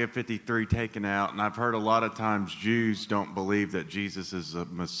Isaiah 53 taken out, and I've heard a lot of times Jews don't believe that Jesus is a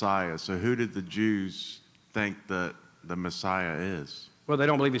Messiah. So who did the Jews think that the Messiah is? Well, they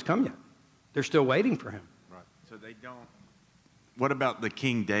don't believe he's come yet. They're still waiting for him. Right. So they don't. What about the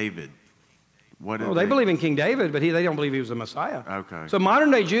King David? Well, they believe in King David, but they don't believe he was the Messiah. Okay. So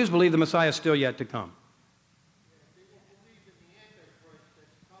modern day Jews believe the Messiah is still yet to come.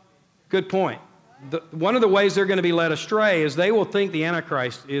 Good point. One of the ways they're going to be led astray is they will think the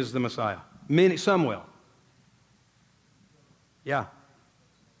Antichrist is the Messiah. Some will. Yeah.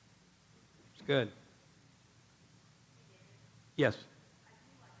 It's good. Yes.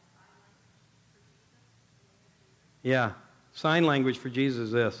 Yeah. Sign language for Jesus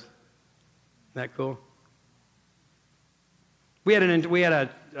is this. Isn't that cool? We had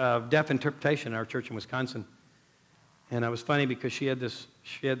a deaf interpretation in our church in Wisconsin. And it was funny because it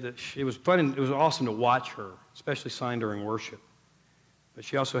was fun and it was awesome to watch her, especially sign during worship. But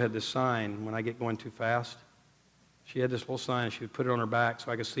she also had this sign, when I get going too fast, she had this little sign and she would put it on her back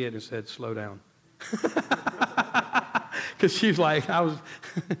so I could see it and it said, slow down. Because she was like,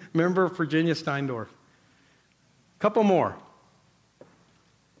 remember Virginia Steindorf. Couple more.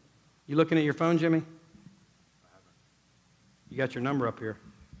 You looking at your phone, Jimmy? You got your number up here.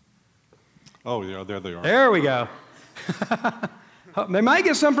 Oh, yeah, there they are. There we go. They might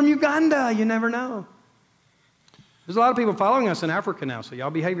get some from Uganda. You never know. There's a lot of people following us in Africa now, so y'all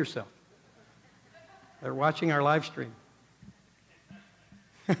behave yourself. They're watching our live stream.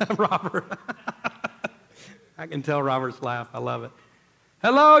 Robert. I can tell Robert's laugh. I love it.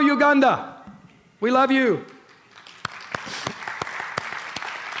 Hello, Uganda. We love you.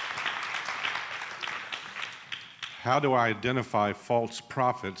 How do I identify false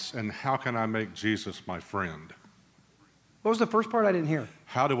prophets, and how can I make Jesus my friend? What was the first part I didn't hear?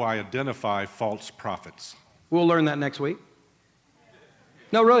 How do I identify false prophets? We'll learn that next week.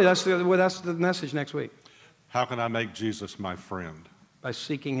 No, really, that's the message next week. How can I make Jesus my friend? By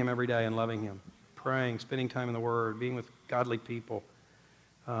seeking him every day and loving him, praying, spending time in the Word, being with godly people,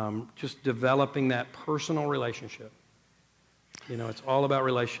 just developing that personal relationship. You know, it's all about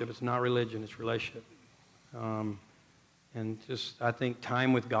relationship. It's not religion, it's relationship. And just, I think,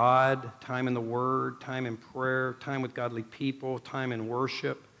 time with God, time in the Word, time in prayer, time with godly people, time in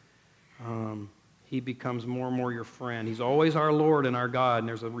worship. He becomes more and more your friend. He's always our Lord and our God, and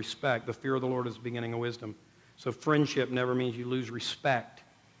there's a respect. The fear of the Lord is the beginning of wisdom. So friendship never means you lose respect,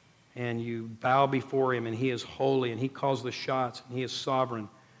 and you bow before him, and he is holy, and he calls the shots, and he is sovereign,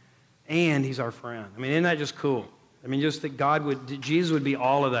 and he's our friend. I mean, isn't that just cool? I mean, just that Jesus would be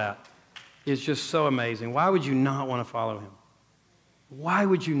all of that. It's just so amazing. Why would you not want to follow him? Why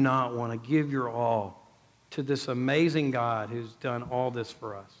would you not want to give your all to this amazing God who's done all this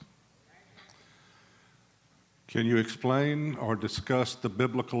for us? Can you explain or discuss the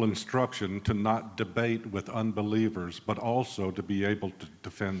biblical instruction to not debate with unbelievers, but also to be able to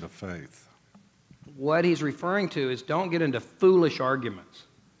defend the faith? What he's referring to is don't get into foolish arguments.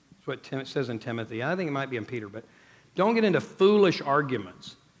 That's what it says in Timothy. I think it might be in Peter, but don't get into foolish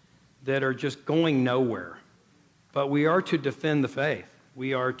arguments that are just going nowhere. But we are to defend the faith.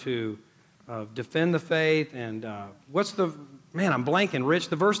 We are to defend the faith. And I'm blanking, Rich,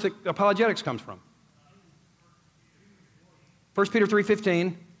 the verse that apologetics comes from. 1 Peter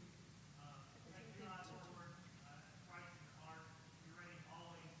 3:15.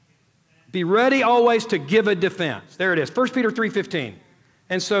 Be ready always to give a defense. There it is, 1 Peter 3:15.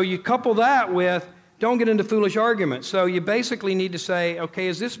 And so you couple that with don't get into foolish arguments. So you basically need to say, okay,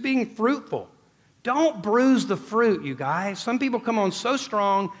 is this being fruitful? Don't bruise the fruit, you guys. Some people come on so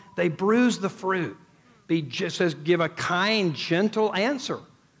strong, they bruise the fruit. Says give a kind, gentle answer.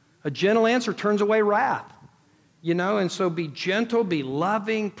 A gentle answer turns away wrath. You know, and so be gentle, be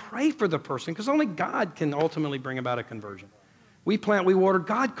loving, pray for the person, because only God can ultimately bring about a conversion. We plant, we water,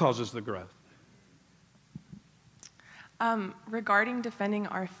 God causes the growth. Regarding defending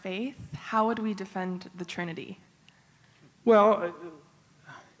our faith, how would we defend the Trinity? Well,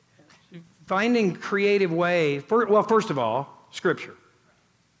 finding creative ways. First of all, Scripture.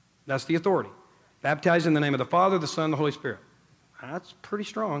 That's the authority. Baptized in the name of the Father, the Son, and the Holy Spirit. That's pretty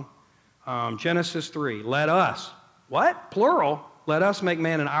strong. Genesis 3, let us. What? Plural. Let us make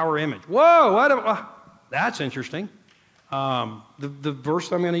man in our image. Whoa, that's interesting. The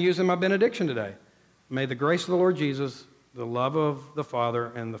verse I'm going to use in my benediction today. May the grace of the Lord Jesus, the love of the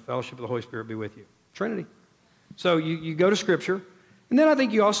Father, and the fellowship of the Holy Spirit be with you. Trinity. So you go to Scripture, and then I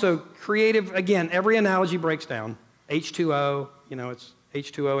think you also creative, again, every analogy breaks down. H2O, it's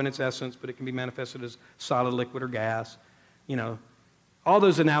H2O in its essence, but it can be manifested as solid, liquid, or gas. All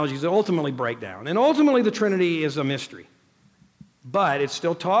those analogies ultimately break down. And ultimately, the Trinity is a mystery. But it's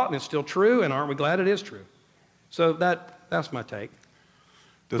still taught, and it's still true, and aren't we glad it is true? So that's my take.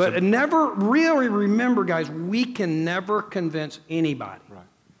 But never really remember, guys, we can never convince anybody. Right.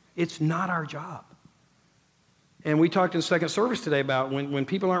 It's not our job. And we talked in second service today about when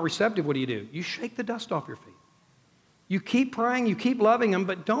people aren't receptive, what do? You shake the dust off your feet. You keep praying, you keep loving them,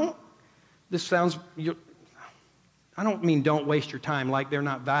 but I don't mean don't waste your time like they're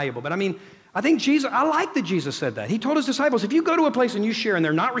not valuable, but I think I like that Jesus said that. He told his disciples, if you go to a place and you share and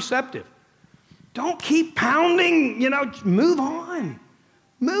they're not receptive, don't keep pounding, move on.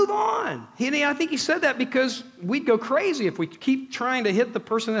 Move on. I think he said that because we'd go crazy if we keep trying to hit the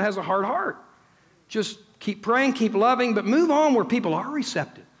person that has a hard heart. Just keep praying, keep loving, but move on where people are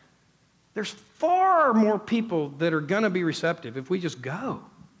receptive. There's far more people that are going to be receptive if we just go.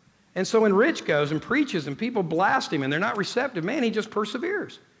 And so when Rich goes and preaches and people blast him and they're not receptive, man, he just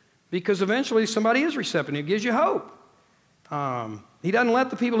perseveres. Because eventually somebody is receptive. It gives you hope. He doesn't let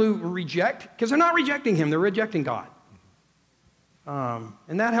the people who reject, because they're not rejecting him, they're rejecting God.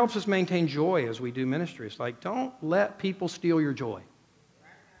 And that helps us maintain joy as we do ministry. It's like, don't let people steal your joy.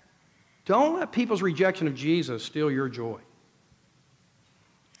 Don't let people's rejection of Jesus steal your joy.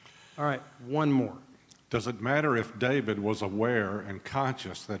 All right, one more. Does it matter if David was aware and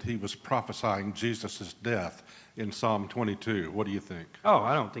conscious that he was prophesying Jesus' death in Psalm 22? What do you think? Oh,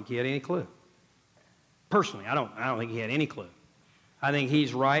 I don't think he had any clue. Personally, I don't think he had any clue. I think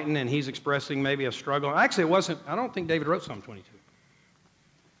he's writing and he's expressing maybe a struggle. Actually, I don't think David wrote Psalm 22.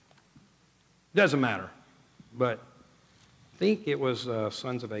 Doesn't matter. But I think it was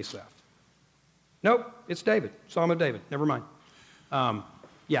Sons of Asaph. Nope, it's David, Psalm of David. Never mind.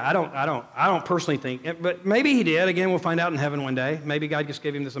 Yeah, I don't personally think, but maybe he did. Again, we'll find out in heaven one day. Maybe God just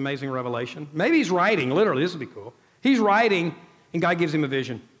gave him this amazing revelation. Maybe he's writing, literally, this would be cool. He's writing, and God gives him a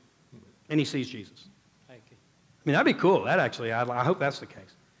vision, and he sees Jesus. That'd be cool. That actually, I hope that's the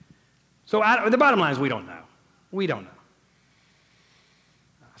case. So the bottom line is we don't know. We don't know.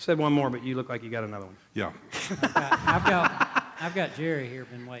 I said one more, but you look like you got another one. Yeah. I've got Jerry here,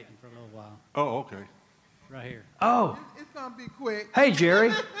 been waiting for a little while. Oh, okay. Right here. Oh. It's going to be quick. Hey, Jerry.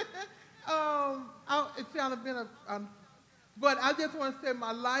 It's kind of been but I just want to say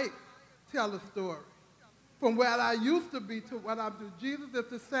my life tell a story. From what I used to be to what I do. Jesus is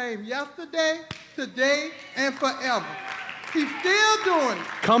the same yesterday, today, and forever. He's still doing it.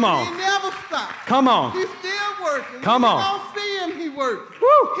 Come on. He never stops. Come on. He's still working. Come on. You don't see him, he working.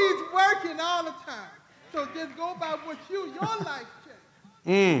 Woo. He's working all the time. So just go by what your life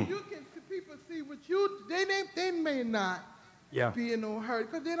change. You can people see what they may not be in no hurry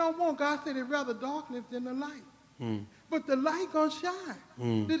because they don't want. God said they'd rather darkness than the light. But the light gonna shine.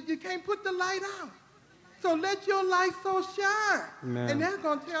 You can't put the light out. So let your light so shine. Man. And that's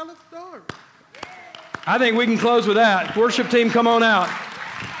gonna tell a story. I think we can close with that. Worship team, come on out.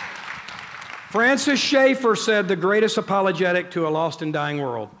 Francis Schaeffer said the greatest apologetic to a lost and dying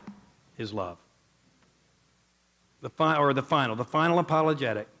world is love. The final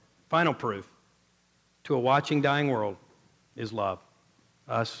apologetic, final proof to a watching, dying world is love.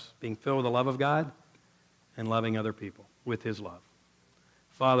 Us being filled with the love of God and loving other people with his love.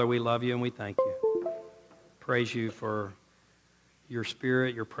 Father, we love you and we thank you. Praise you for your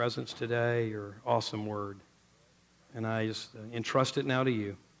spirit, your presence today, your awesome word. And I just entrust it now to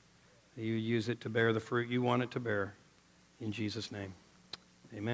you. You use it to bear the fruit you want it to bear. In Jesus' name.